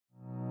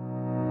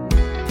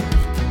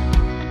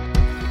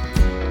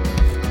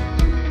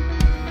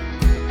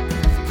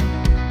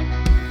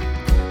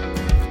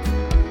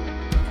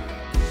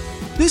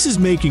This is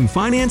Making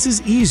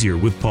Finances Easier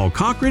with Paul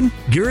Cochran,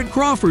 Garrett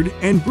Crawford,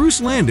 and Bruce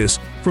Landis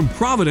from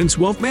Providence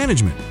Wealth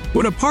Management.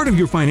 When a part of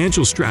your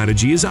financial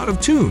strategy is out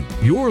of tune,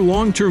 your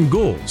long-term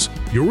goals,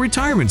 your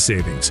retirement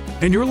savings,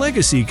 and your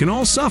legacy can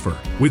all suffer.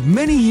 With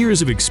many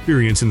years of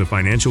experience in the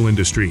financial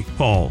industry,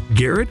 Paul,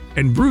 Garrett,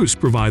 and Bruce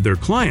provide their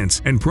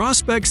clients and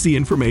prospects the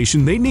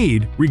information they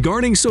need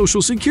regarding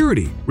Social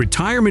Security,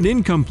 retirement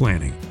income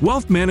planning,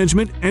 wealth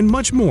management, and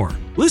much more.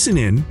 Listen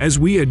in as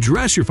we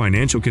address your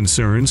financial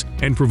concerns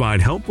and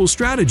provide helpful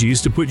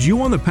strategies to put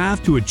you on the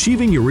path to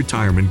achieving your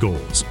retirement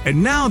goals.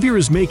 And now here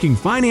is Making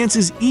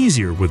Finances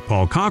Easier with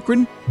Paul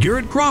Cochran,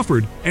 Garrett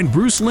Crawford, and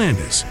Bruce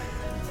Landis.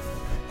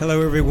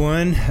 Hello,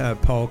 everyone.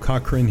 Paul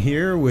Cochran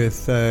here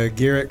with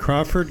Garrett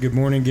Crawford. Good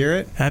morning,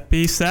 Garrett.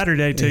 Happy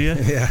Saturday to you.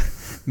 Yeah.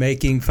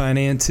 Making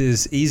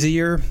Finances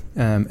Easier,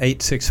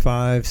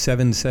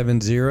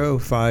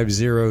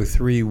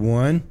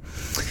 865-770-5031.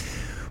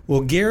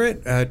 Well,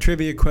 Garrett,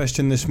 trivia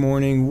question this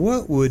morning.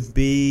 What would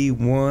be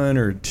one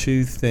or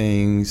two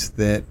things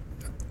that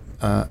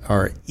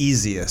are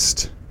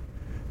easiest,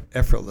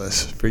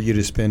 effortless for you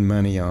to spend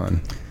money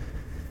on?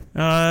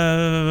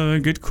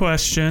 Good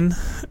question.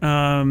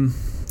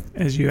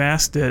 As you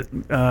asked it,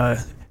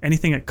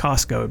 anything at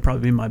Costco would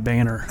probably be my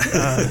banner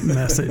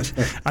message.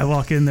 I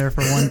walk in there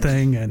for one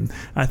thing and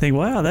I think,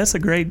 wow, that's a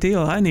great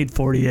deal. I need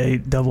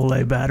 48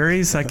 AA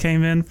batteries. I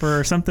came in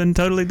for something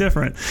totally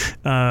different.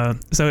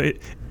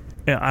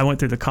 I went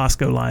through the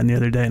Costco line the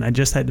other day and I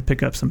just had to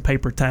pick up some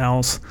paper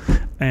towels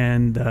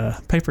and I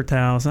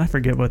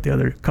forget what the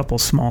other couple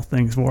small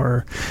things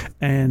were.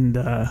 And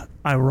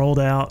I rolled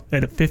out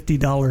at a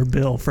 $50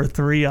 bill for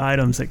 3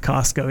 items at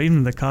Costco.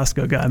 Even the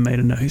Costco guy made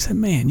a note. He said,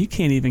 man, you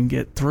can't even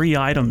get 3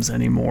 items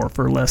anymore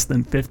for less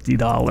than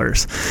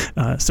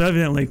 $50. So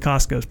evidently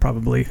Costco is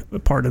probably a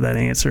part of that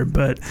answer.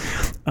 But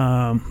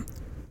I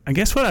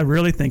guess what I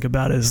really think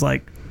about is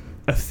like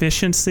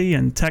efficiency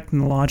and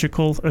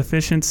technological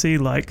efficiency.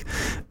 Like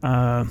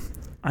I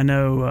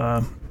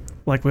know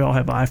like we all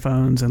have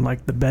iPhones and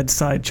like the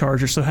bedside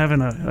charger, so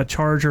having a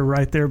charger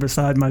right there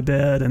beside my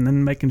bed and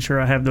then making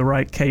sure I have the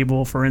right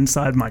cable for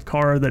inside my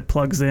car that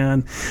plugs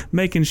in,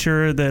 making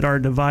sure that our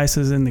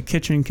devices in the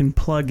kitchen can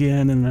plug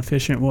in an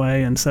efficient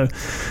way. And so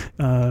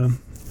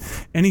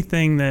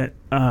anything that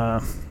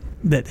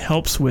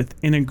helps with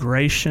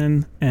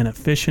integration and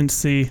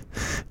efficiency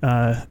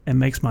and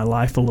makes my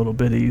life a little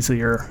bit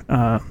easier,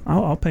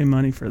 I'll pay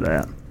money for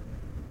that.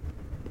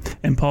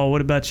 And Paul,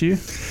 what about you?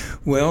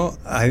 Well,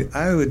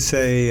 I would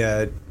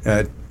say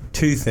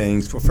two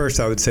things. Well, first,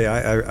 I would say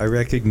I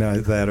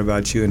recognize that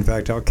about you. In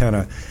fact, I'll kind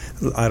of,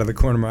 out of the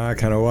corner of my eye,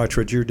 kind of watch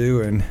what you're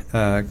doing,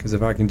 because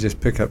if I can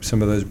just pick up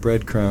some of those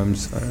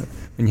breadcrumbs,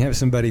 when you have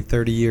somebody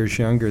 30 years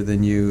younger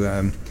than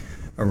you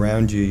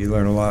around you, you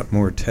learn a lot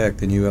more tech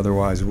than you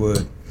otherwise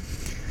would.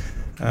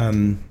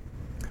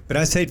 But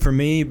I'd say for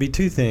me, it'd be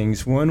two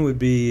things. One would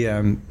be,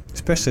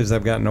 especially as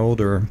I've gotten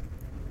older,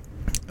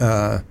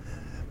 I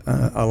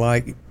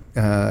like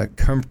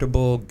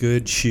comfortable,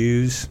 good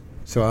shoes.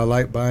 So I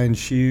like buying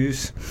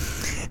shoes.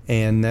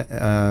 And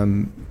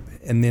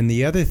then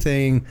the other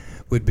thing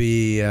would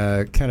be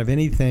kind of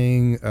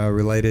anything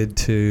related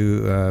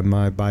to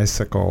my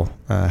bicycle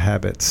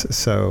habits.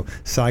 So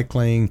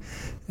cycling.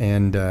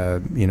 And,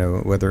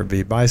 whether it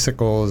be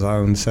bicycles, I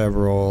own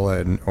several,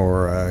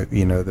 or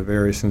the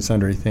various and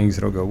sundry things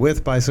that'll go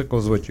with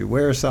bicycles, what you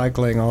wear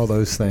cycling, all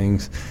those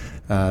things.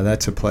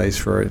 That's a place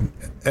for it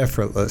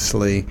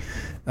effortlessly.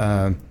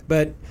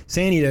 But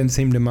Sandy doesn't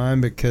seem to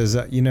mind because,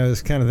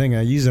 this kind of thing,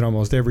 I use it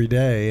almost every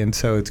day. And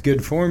so it's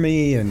good for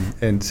me,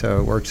 and so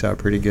it works out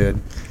pretty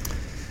good.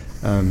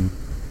 But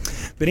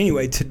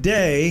anyway,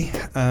 today,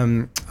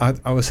 I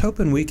was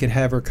hoping we could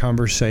have a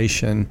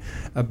conversation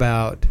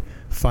about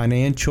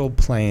financial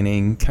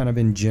planning kind of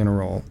in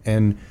general,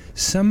 and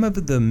some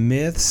of the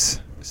myths,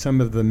 some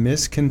of the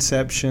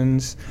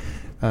misconceptions,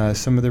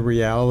 some of the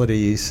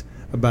realities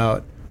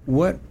about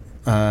what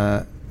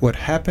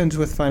happens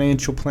with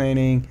financial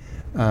planning,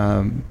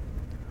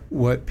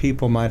 what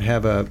people might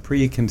have a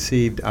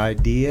preconceived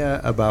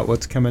idea about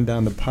what's coming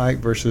down the pike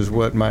versus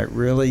what might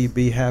really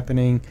be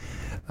happening,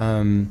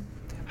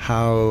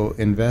 how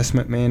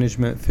investment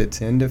management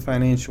fits into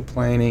financial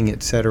planning,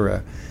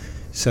 etc.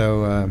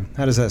 So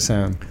how does that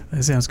sound?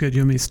 That sounds good.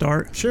 You want me to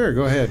start? Sure,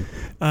 go ahead.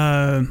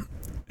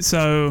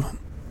 So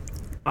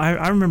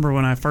I remember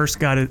when I first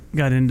got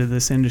into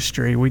this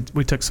industry,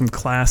 we took some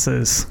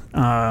classes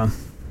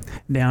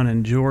down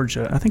in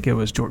Georgia. I think it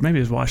was Georgia, maybe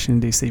it was Washington,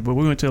 D.C., but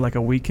we went to like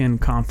a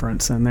weekend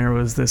conference, and there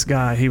was this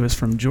guy, he was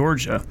from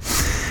Georgia,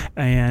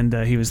 and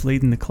he was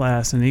leading the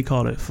class, and he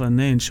called it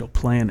financial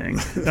planning.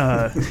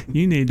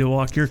 You need to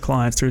walk your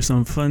clients through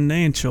some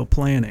financial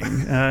planning,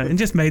 and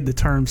just made the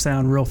term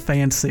sound real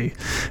fancy,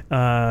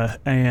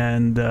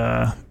 and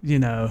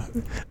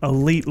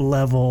elite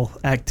level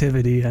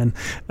activity, and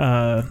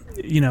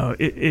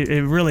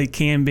it really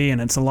can be,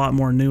 and it's a lot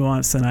more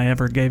nuanced than I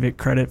ever gave it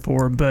credit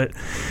for, but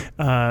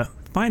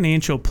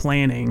financial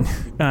planning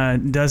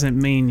doesn't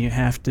mean you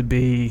have to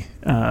be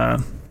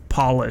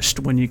polished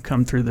when you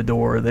come through the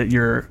door, that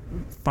your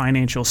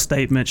financial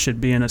statement should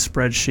be in a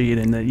spreadsheet,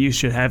 and that you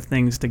should have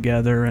things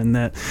together, and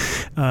that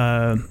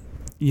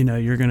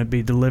you're going to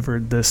be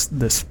delivered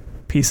this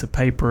piece of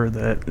paper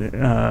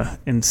that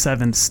in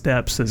 7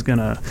 steps is going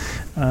to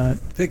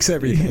fix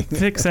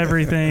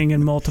everything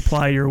and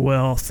multiply your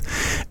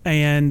wealth.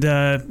 And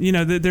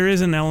there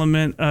is an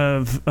element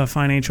of a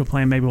financial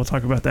plan. Maybe we'll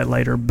talk about that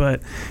later,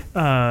 but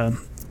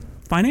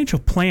financial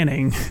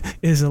planning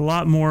is a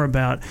lot more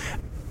about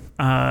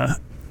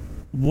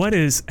what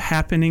is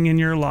happening in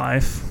your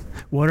life.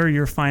 What are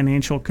your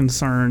financial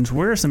concerns?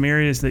 Where are some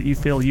areas that you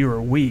feel you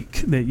are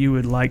weak that you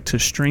would like to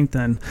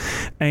strengthen?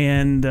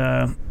 And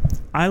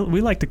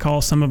we like to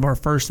call some of our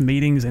first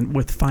meetings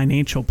with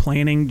financial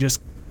planning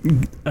just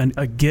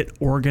a get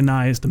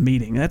organized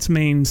meeting. That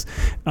means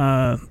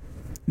don't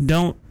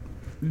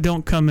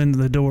come into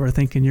the door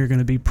thinking you're going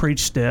to be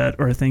preached at,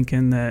 or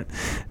thinking that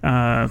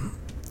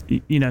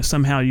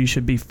somehow you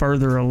should be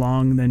further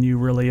along than you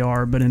really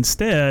are. But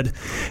instead,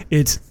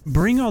 it's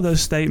bring all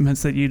those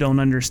statements that you don't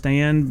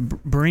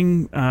understand,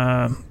 bring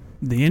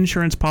the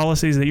insurance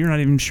policies that you're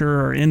not even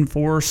sure are in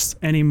force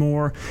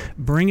anymore,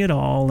 bring it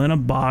all in a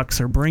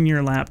box, or bring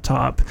your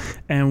laptop,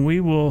 and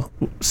we will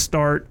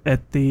start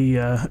at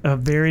the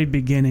very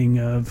beginning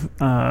of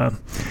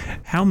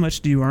how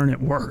much do you earn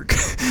at work,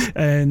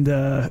 and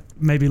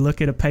maybe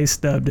look at a pay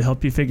stub to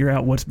help you figure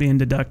out what's being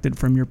deducted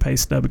from your pay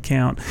stub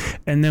account.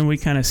 And then we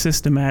kind of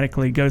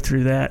systematically go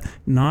through that,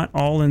 not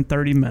all in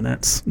 30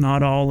 minutes,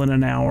 not all in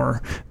an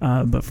hour,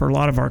 but for a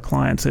lot of our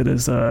clients, it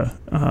is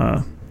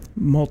a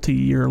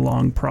multi-year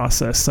long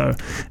process. So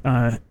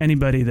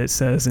anybody that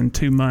says in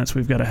 2 months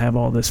we've got to have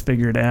all this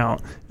figured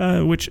out,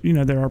 which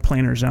there are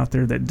planners out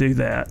there that do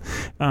that,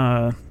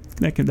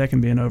 that can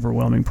be an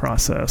overwhelming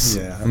process.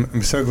 Yeah,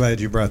 I'm so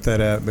glad you brought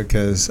that up,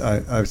 because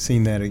I've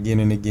seen that again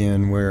and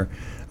again, where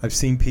I've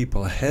seen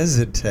people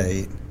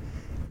hesitate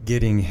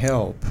getting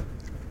help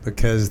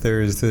because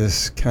there's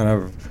this kind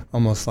of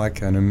almost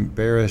like an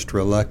embarrassed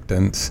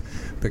reluctance,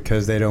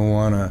 because they don't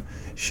want to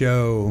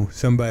show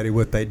somebody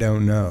what they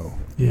don't know.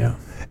 Yeah.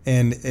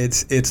 And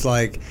it's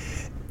like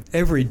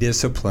every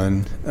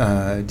discipline,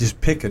 just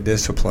pick a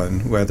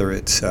discipline, whether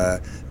it's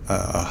a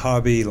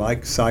hobby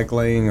like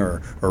cycling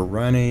or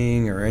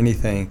running or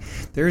anything.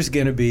 There's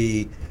going to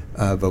be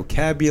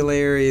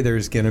vocabulary,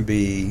 there's going to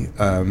be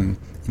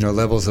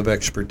levels of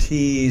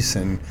expertise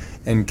and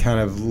kind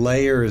of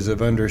layers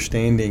of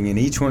understanding in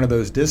each one of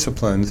those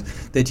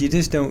disciplines that you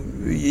just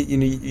don't,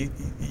 you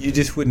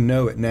just wouldn't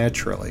know it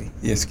naturally.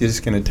 It's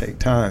just going to take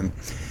time.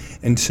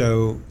 And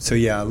so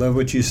yeah, I love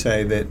what you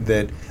say,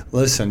 that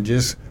listen,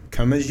 just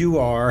come as you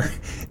are,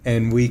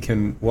 and we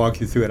can walk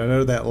you through it. I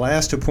know that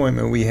last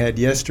appointment we had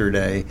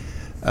yesterday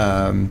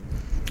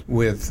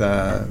with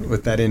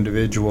that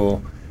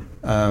individual,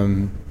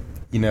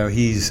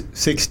 he's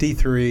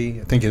 63,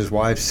 I think his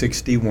wife's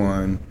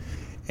 61,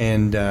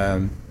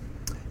 and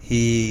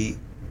he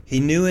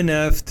knew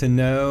enough to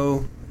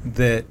know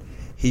that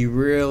he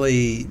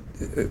really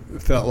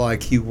felt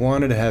like he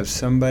wanted to have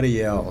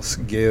somebody else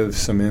give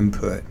some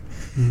input.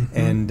 Mm-hmm.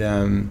 And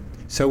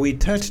so we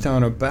touched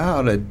on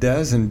about a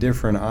dozen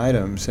different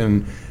items,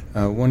 and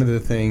one of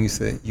the things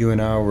that you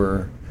and I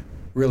were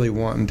really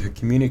wanting to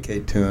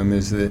communicate to him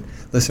is that,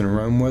 listen,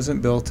 Rome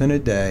wasn't built in a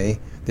day.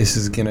 This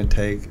is going to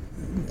take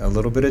a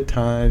little bit of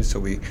time, so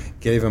we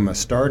gave him a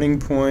starting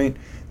point.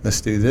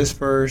 Let's do this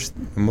first,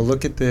 and we'll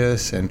look at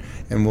this, and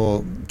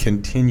we'll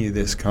continue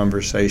this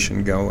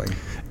conversation going.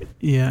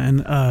 Yeah, and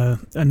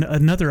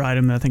another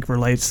item that I think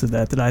relates to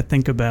that I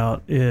think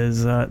about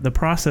is the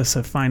process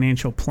of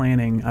financial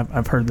planning.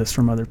 I've heard this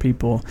from other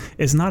people.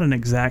 It's not an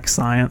exact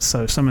science,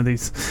 so some of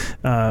these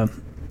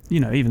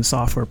even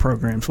software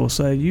programs will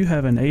say you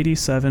have an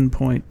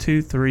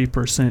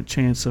 87.23%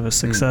 chance of a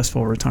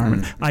successful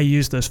retirement. I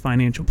use those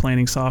financial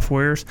planning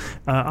softwares.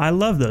 I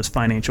love those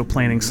financial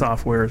planning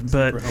softwares,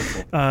 but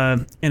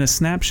in a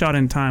snapshot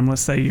in time,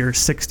 let's say you're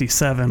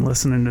 67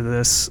 listening to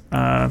this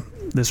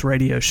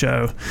radio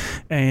show,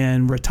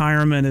 and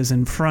retirement is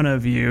in front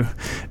of you,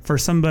 for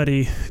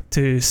somebody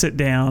to sit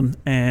down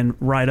and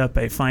write up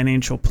a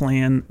financial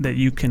plan that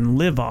you can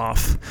live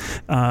off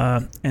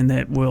and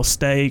that will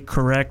stay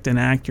correct and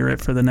accurate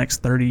for the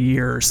next 30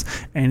 years,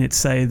 and it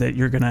say that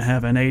you're going to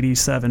have an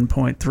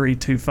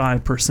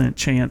 87.325%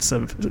 chance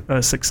of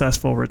a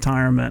successful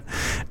retirement.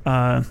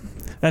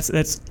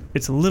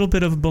 It's a little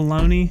bit of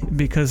baloney,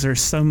 because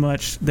there's so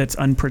much that's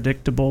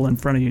unpredictable in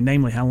front of you,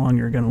 namely how long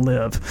you're going to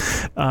live.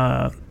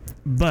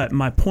 But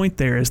my point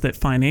there is that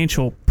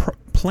financial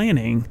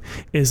planning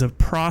is a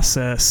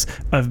process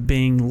of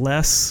being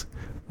less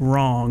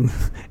wrong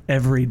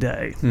every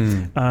day.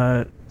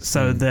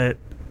 That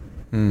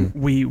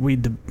we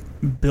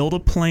build a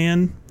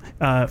plan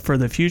for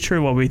the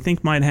future, what we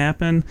think might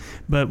happen.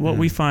 But what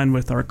we find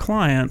with our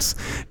clients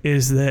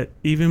is that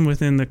even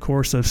within the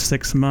course of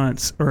 6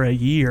 months or a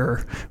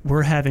year,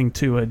 we're having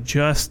to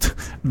adjust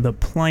the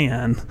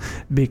plan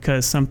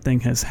because something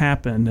has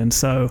happened. And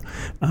so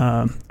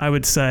I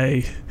would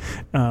say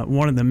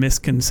one of the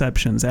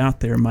misconceptions out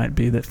there might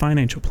be that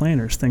financial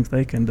planners think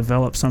they can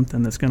develop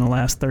something that's going to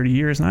last 30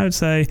 years. And I would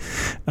say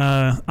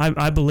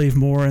I believe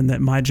more in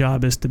that my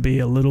job is to be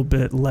a little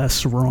bit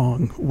less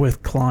wrong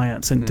with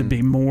clients and to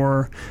be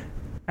more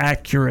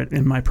accurate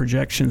in my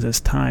projections as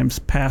times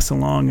pass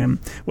along. And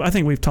I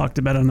think we've talked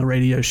about it on the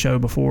radio show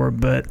before,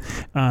 but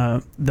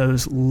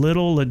those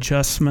little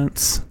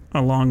adjustments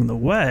along the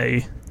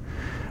way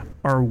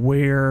are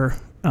where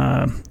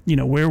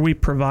where we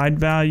provide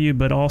value,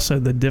 but also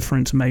the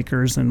difference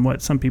makers, and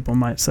what some people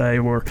might say,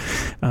 or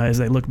as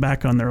they look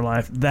back on their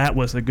life, that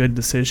was a good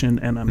decision,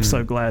 and I'm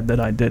so glad that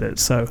I did it.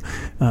 So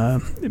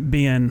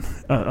being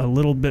a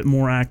little bit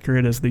more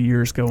accurate as the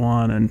years go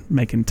on and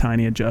making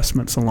tiny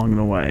adjustments along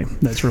the way,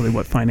 that's really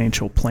what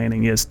financial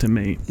planning is to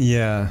me.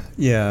 Yeah,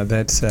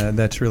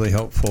 that's really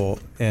helpful.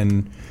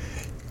 And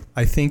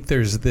I think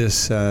there's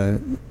this,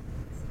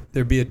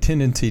 there'd be a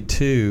tendency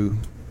to,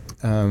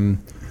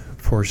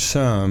 for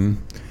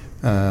some,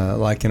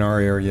 like in our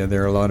area,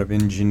 there are a lot of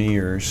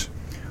engineers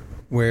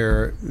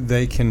where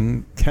they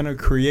can kind of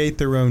create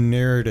their own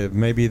narrative.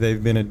 Maybe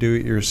they've been a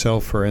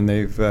do-it-yourselfer and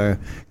they've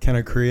kind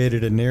of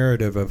created a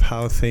narrative of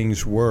how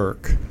things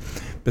work.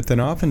 But then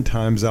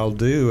oftentimes I'll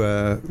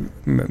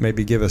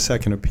maybe give a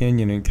second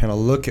opinion and kind of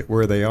look at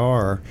where they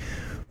are.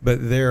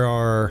 But there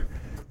are,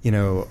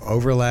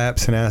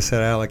 overlaps in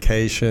asset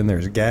allocation.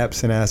 There's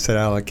gaps in asset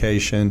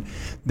allocation.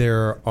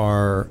 There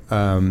are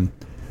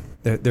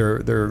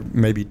they're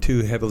maybe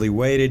too heavily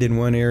weighted in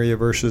one area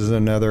versus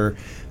another.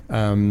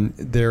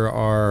 There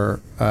are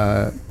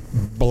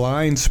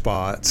blind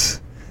spots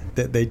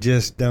that they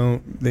just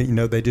don't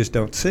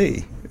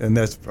see, and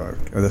that's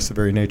the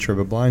very nature of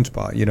a blind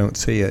spot. You don't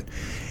see it,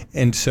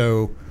 and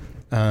so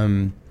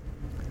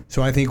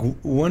I think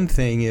one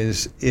thing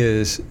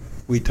is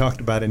we talked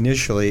about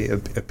initially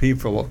of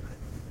people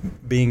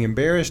being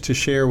embarrassed to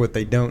share what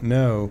they don't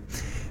know.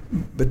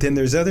 But then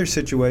there's other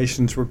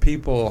situations where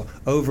people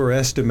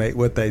overestimate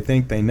what they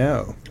think they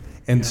know.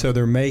 And so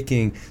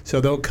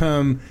they'll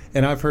come,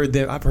 and I've heard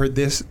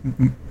this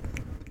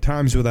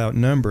times without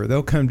number.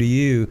 They'll come to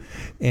you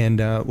and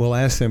we'll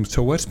ask them,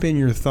 so what's been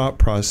your thought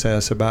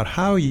process about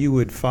how you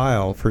would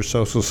file for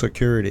Social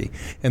Security?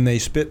 And they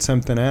spit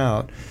something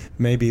out,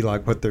 maybe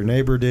like what their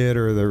neighbor did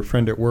or their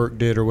friend at work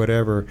did or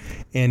whatever,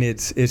 and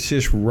it's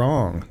just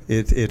wrong.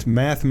 It's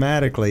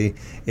mathematically,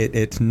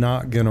 it's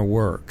not going to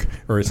work,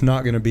 or it's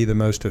not going to be the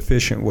most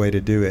efficient way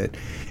to do it.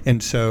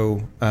 And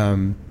so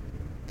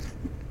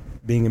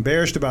being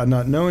embarrassed about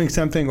not knowing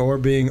something or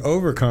being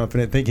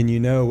overconfident thinking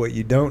you know what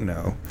you don't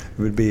know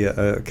would be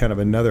a kind of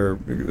another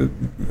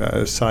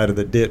side of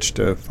the ditch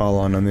to fall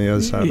on the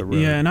other side of the road.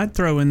 Yeah, and I'd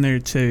throw in there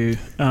too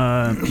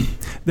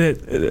that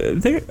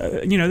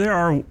there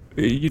are,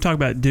 you talk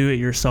about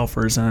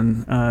do-it-yourselfers,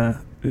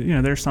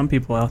 and there's some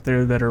people out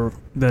there that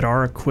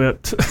are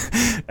equipped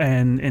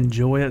and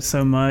enjoy it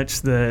so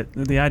much that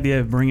the idea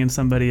of bringing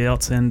somebody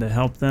else in to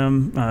help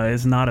them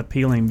is not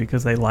appealing,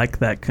 because they like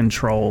that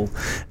control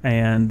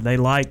and they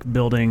like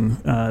building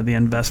the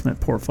investment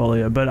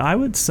portfolio. But I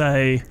would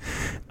say,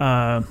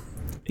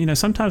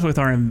 sometimes with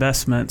our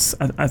investments,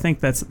 I think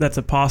that's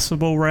a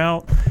possible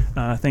route.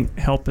 I think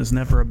help is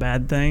never a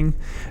bad thing,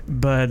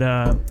 but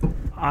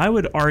I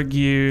would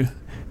argue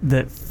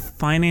that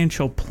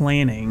financial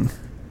planning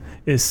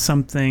is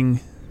something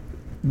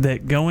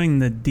that, going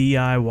the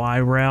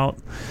DIY route,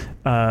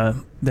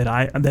 that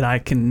I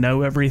can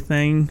know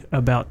everything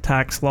about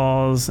tax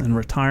laws and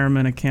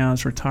retirement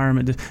accounts,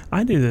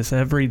 I do this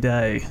every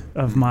day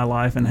of my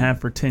life and have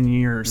for 10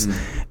 years.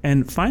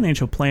 And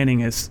financial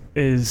planning is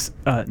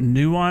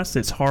nuanced.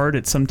 It's hard.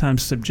 It's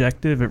sometimes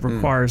subjective. It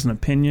requires an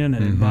opinion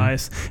and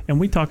advice. And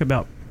we talk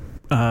about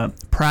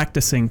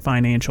practicing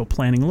financial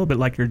planning a little bit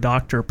like your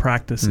doctor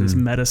practices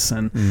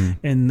medicine,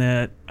 in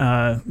that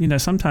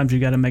sometimes you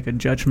got to make a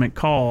judgment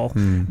call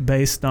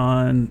based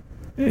on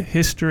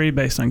history,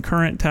 based on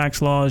current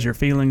tax laws, your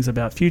feelings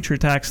about future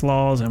tax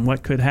laws and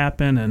what could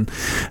happen. And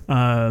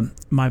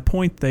my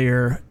point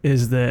there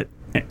is that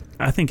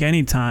I think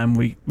anytime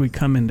we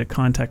come into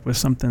contact with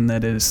something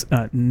that is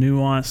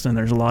nuanced and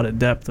there's a lot of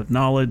depth of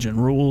knowledge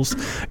and rules,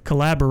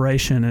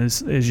 collaboration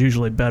is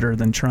usually better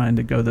than trying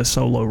to go the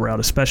solo route,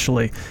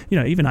 especially,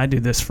 even I do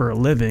this for a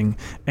living,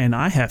 and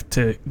I have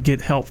to get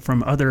help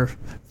from other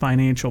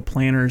financial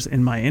planners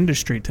in my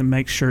industry to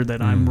make sure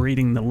that I'm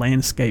reading the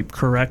landscape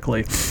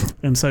correctly.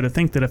 And so to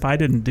think that if I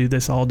didn't do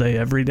this all day,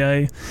 every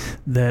day,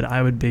 that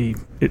I would be,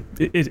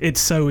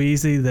 it's so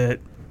easy that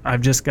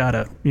I've just got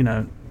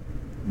to,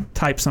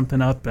 type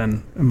something up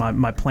and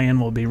my plan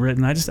will be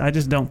written. I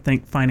just don't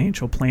think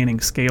financial planning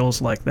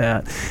scales like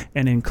that.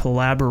 And in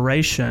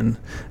collaboration,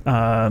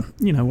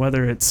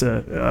 whether it's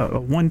a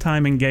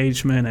one-time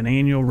engagement, an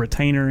annual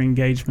retainer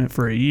engagement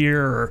for a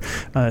year,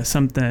 or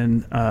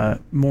something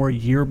more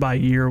year by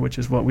year, which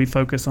is what we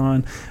focus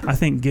on, I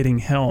think getting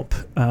help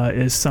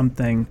is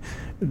something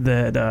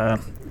that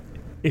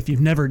if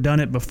you've never done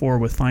it before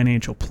with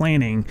financial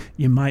planning,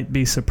 you might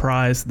be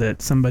surprised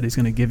that somebody's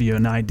going to give you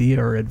an idea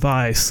or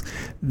advice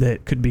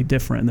that could be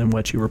different than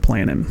what you were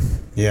planning.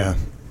 Yeah,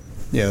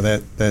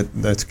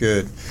 that's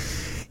good.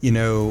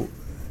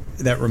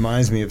 That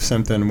reminds me of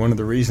something. One of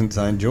the reasons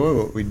I enjoy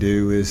what we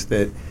do is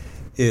that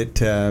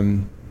it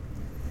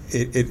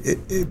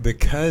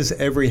because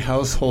every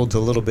household's a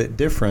little bit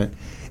different.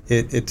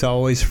 It's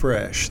always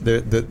fresh.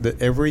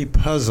 Every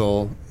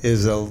puzzle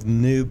is a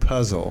new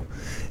puzzle,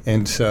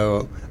 and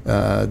so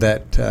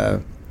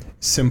that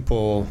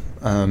simple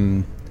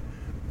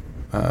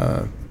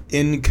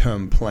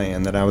income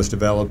plan that I was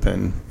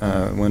developing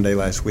one day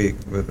last week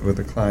with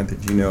a client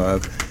that you know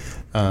of,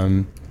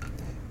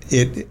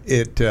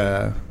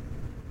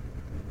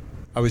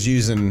 I was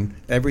using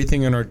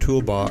everything in our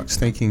toolbox,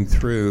 thinking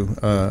through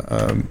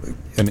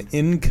an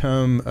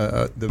income,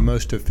 the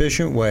most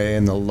efficient way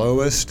and the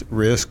lowest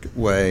risk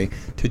way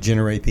to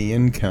generate the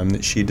income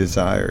that she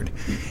desired,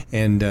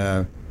 and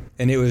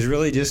it was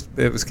really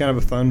it was kind of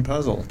a fun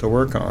puzzle to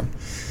work on.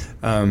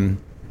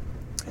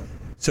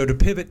 So to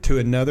pivot to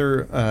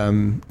another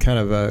kind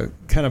of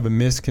a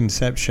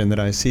misconception that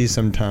I see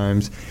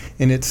sometimes,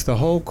 and it's the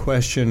whole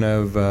question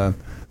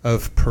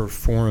of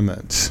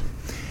performance,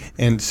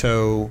 and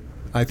so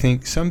I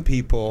think some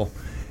people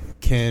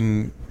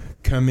can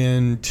come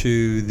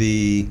into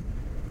the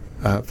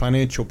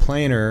financial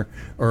planner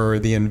or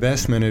the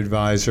investment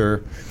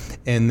advisor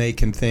and they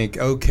can think,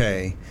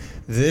 okay,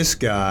 this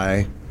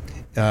guy,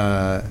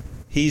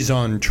 he's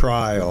on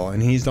trial,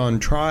 and he's on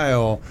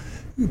trial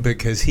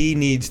because he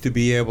needs to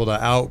be able to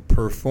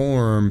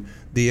outperform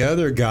the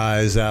other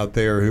guys out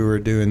there who are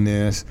doing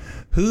this.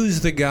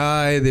 Who's the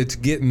guy that's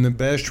getting the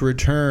best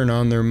return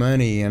on their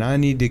money? And I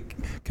need to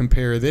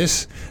compare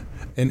this.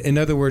 In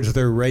other words,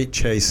 they're rate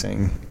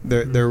chasing.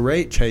 They're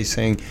rate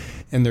chasing,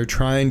 and they're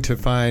trying to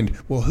find,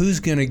 well,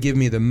 who's going to give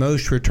me the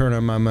most return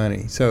on my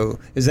money? So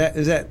is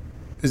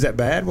that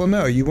bad? Well,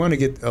 no. You want to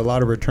get a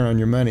lot of return on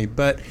your money,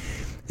 but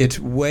it's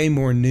way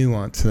more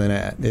nuanced than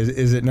that.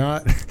 Is it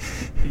not?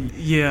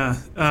 Yeah.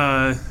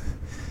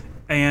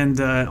 And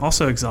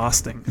also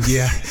exhausting.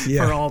 Yeah.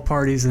 For all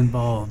parties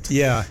involved.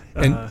 Yeah.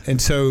 And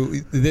so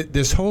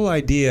this whole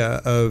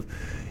idea of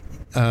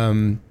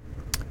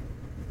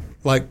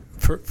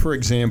For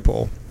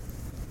example,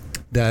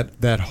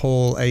 that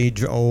whole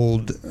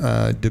age-old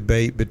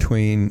debate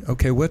between,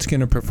 okay, what's going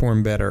to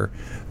perform better,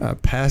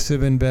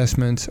 passive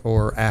investments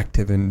or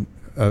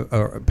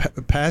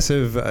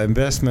passive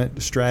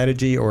investment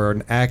strategy or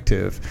an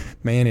active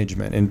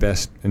management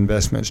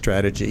investment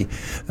strategy.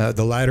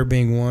 The latter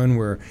being one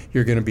where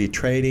you're going to be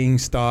trading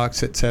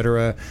stocks,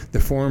 etc. The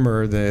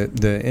former,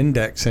 the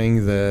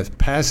indexing, the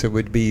passive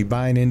would be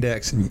buy an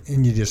index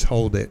and you just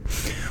hold it.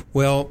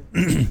 Well,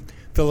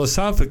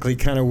 philosophically,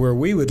 kind of where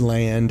we would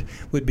land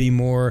would be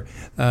more,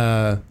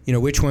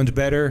 which one's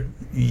better?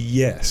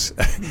 Yes.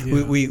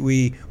 Yeah.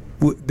 We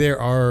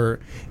there are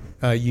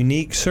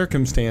unique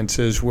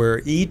circumstances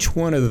where each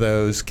one of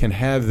those can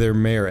have their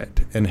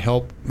merit and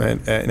help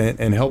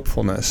and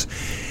helpfulness.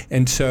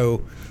 And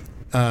so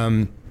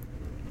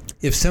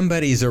if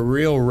somebody's a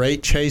real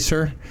rate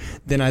chaser,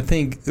 then I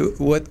think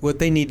what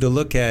they need to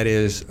look at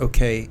is,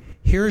 okay,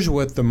 here's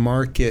what the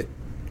market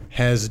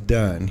has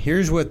done.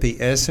 Here's what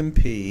the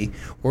S&P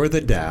or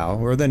the Dow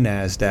or the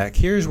NASDAQ,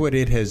 here's what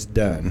it has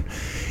done.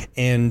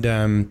 And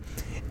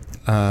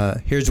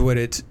here's what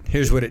it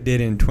did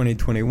in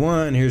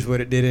 2021, here's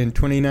what it did in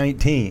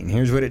 2019,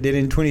 here's what it did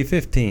in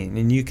 2015.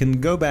 And you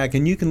can go back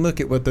and you can look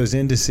at what those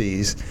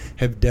indices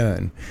have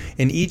done.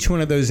 And each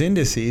one of those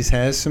indices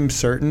has some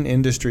certain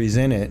industries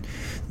in it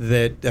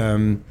that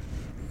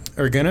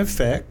are going to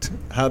affect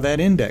how that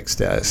index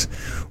does.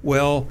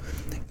 Well,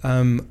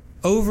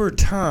 over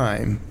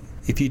time,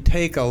 if you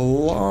take a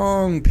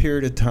long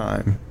period of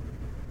time,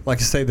 like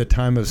I say, the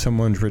time of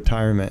someone's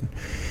retirement,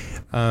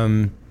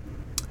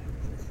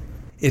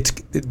 it's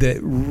the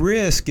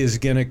risk is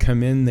going to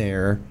come in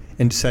there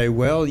and say,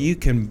 well, you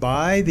can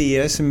buy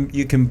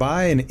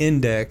an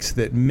index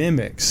that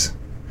mimics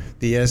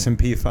the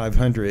S&P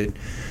 500,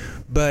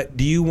 but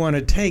do you want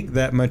to take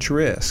that much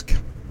risk?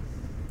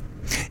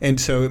 And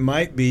so it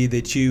might be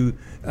that you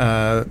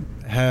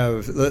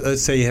have,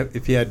 let's say,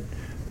 if you had,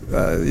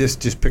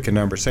 just pick a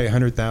number, say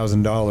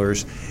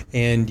 $100,000,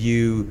 and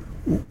you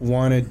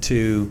wanted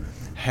to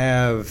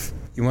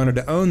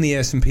own the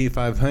S&P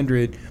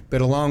 500,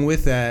 but along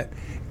with that,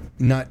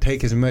 not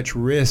take as much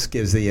risk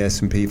as the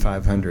S&P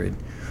 500.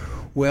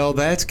 Well,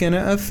 that's going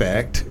to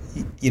affect,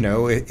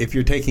 if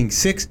you're taking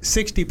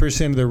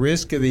 60% of the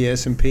risk of the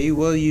S&P,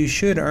 well, you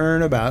should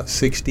earn about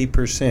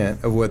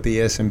 60% of what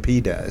the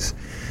S&P does.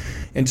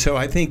 And so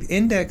I think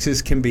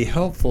indexes can be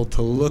helpful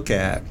to look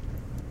at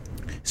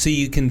so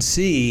you can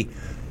see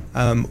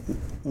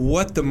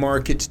what the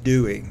market's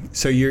doing.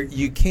 So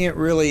you can't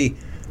really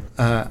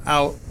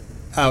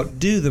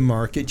outdo the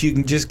market. You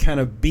can just kind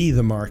of be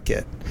the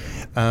market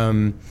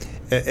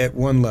at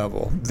one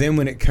level. Then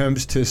when it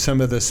comes to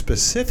some of the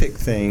specific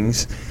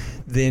things,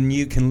 then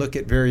you can look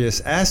at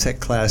various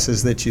asset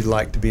classes that you'd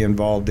like to be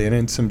involved in,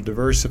 and some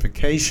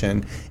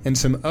diversification and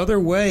some other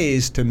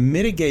ways to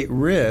mitigate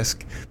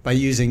risk by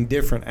using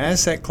different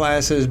asset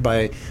classes,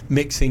 by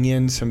mixing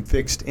in some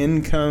fixed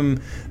income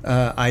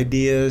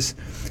ideas.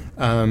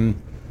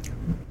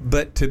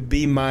 But to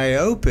be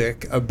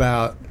myopic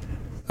about,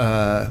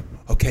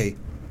 okay,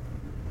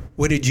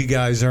 what did you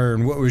guys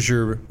earn? What was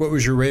your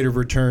rate of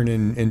return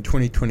in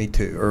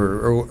 2022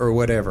 or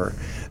whatever?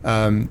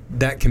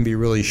 That can be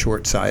really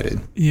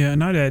short-sighted. Yeah,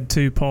 and I'd add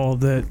too, Paul,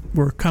 that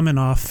we're coming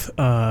off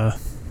 10,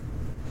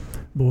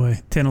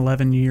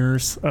 11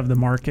 years of the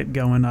market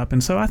going up.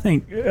 And so I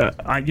think,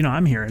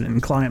 I'm hearing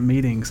in client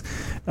meetings,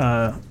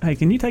 hey,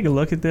 can you take a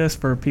look at this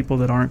for people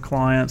that aren't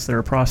clients, that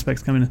are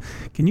prospects coming in?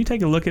 Can you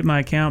take a look at my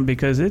account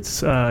because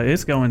it's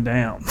going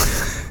down?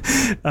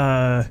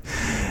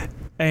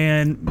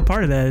 And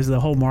part of that is the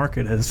whole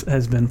market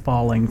has been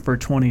falling for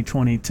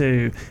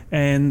 2022.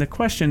 And the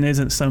question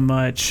isn't so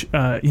much,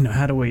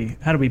 how do we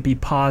be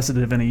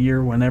positive in a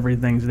year when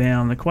everything's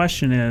down? The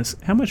question is,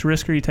 how much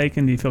risk are you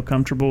taking? Do you feel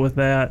comfortable with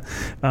that?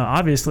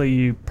 Obviously,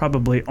 you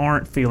probably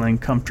aren't feeling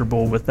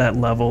comfortable with that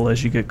level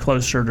as you get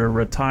closer to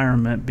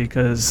retirement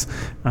because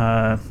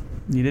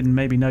you didn't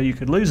maybe know you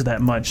could lose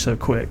that much so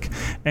quick.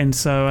 And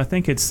so I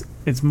think it's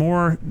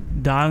more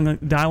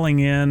dialing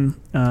in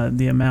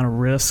the amount of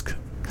risk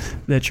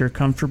that you're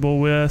comfortable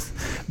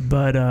with,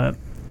 but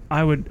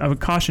I would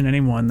caution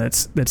anyone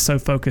that's so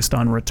focused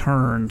on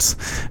returns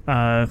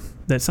that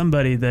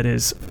somebody that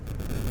is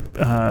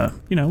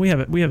we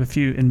have a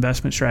few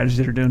investment strategies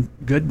that are doing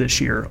good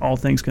this year, all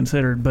things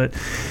considered, but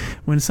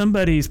when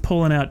somebody's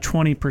pulling out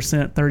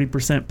 20%,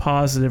 30%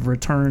 positive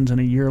returns in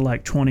a year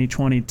like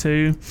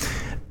 2022,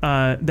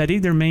 that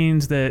either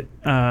means that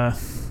I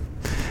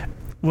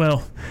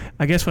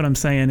guess what I'm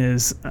saying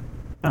is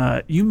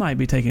you might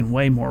be taking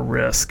way more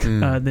risk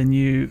than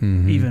you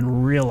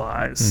even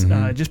realize.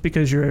 Just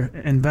because your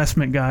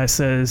investment guy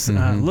says,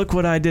 look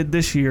what I did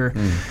this year,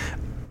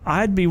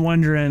 I'd be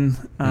wondering,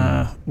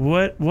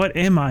 what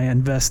am I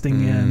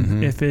investing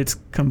in if it's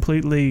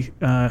completely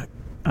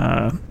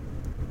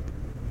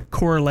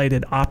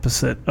correlated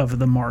opposite of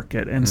the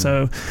market? And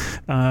so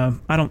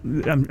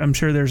I'm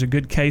sure there's a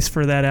good case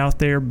for that out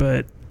there,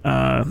 but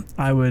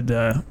I would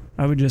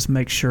just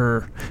make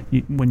sure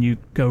when you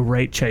go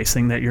rate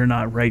chasing that you're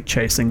not rate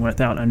chasing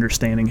without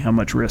understanding how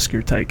much risk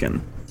you're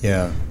taking.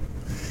 Yeah.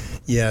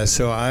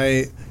 So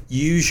I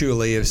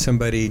usually, if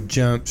somebody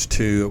jumps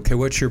to, okay,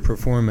 what's your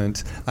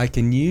performance? I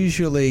can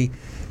usually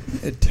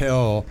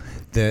tell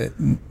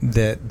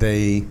that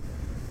they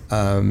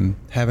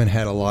haven't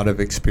had a lot of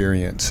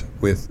experience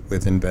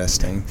with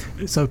investing.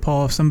 So,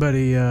 Paul, if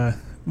somebody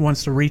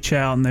wants to reach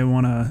out and they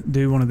want to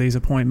do one of these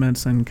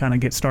appointments and kind of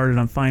get started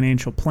on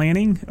financial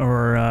planning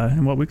or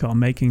and what we call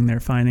making their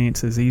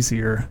finances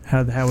easier,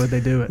 how would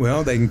they do it?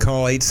 Well, they can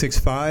call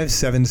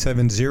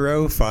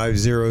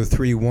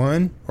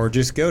 865-770-5031 or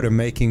just go to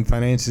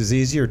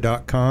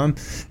makingfinanceseasier.com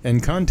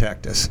and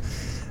contact us.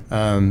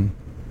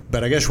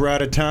 But I guess we're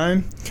out of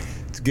time.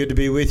 It's good to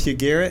be with you,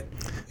 Garrett,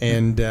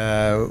 and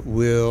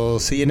we'll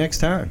see you next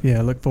time. Yeah,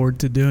 I look forward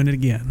to doing it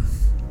again.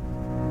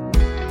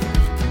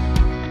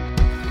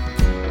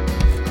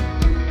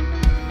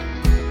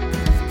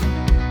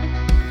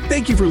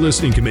 Thank you for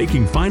listening to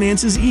Making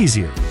Finances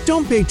Easier.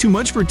 Don't pay too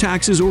much for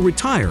taxes or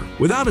retire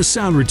without a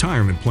sound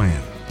retirement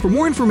plan. For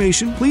more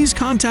information, please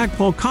contact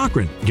Paul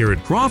Cochran,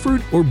 Garrett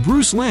Crawford, or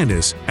Bruce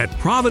Landis at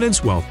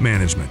Providence Wealth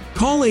Management.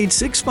 Call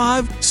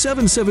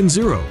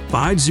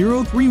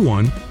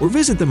 865-770-5031 or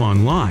visit them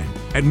online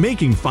at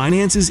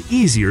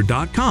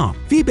makingfinanceseasier.com.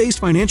 Fee-based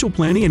financial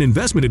planning and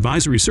investment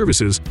advisory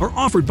services are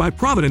offered by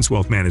Providence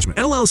Wealth Management,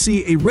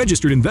 LLC, a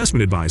registered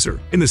investment advisor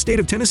in the state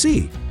of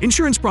Tennessee.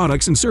 Insurance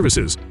products and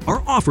services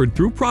are offered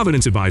through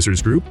Providence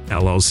Advisors Group,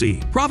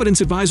 LLC. Providence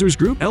Advisors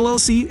Group,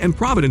 LLC, and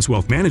Providence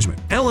Wealth Management,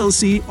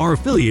 LLC are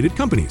affiliated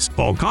companies.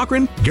 Paul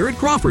Cochran, Garrett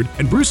Crawford,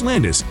 and Bruce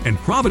Landis and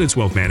Providence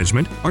Wealth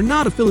Management are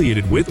not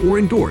affiliated with or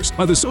endorsed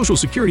by the Social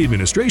Security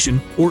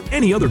Administration or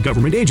any other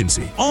government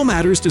agency. All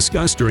matters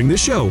discussed during this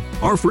show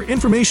are for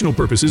informational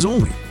purposes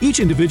only. Each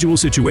individual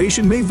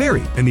situation may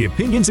vary, and the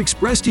opinions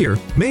expressed here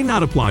may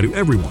not apply to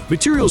everyone.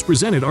 Materials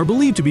presented are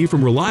believed to be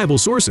from reliable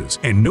sources,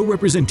 and no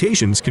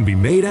representations can be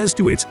made as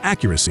to its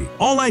accuracy.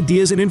 All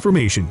ideas and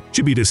information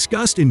should be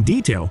discussed in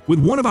detail with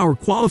one of our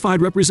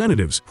qualified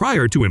representatives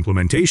prior to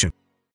implementation.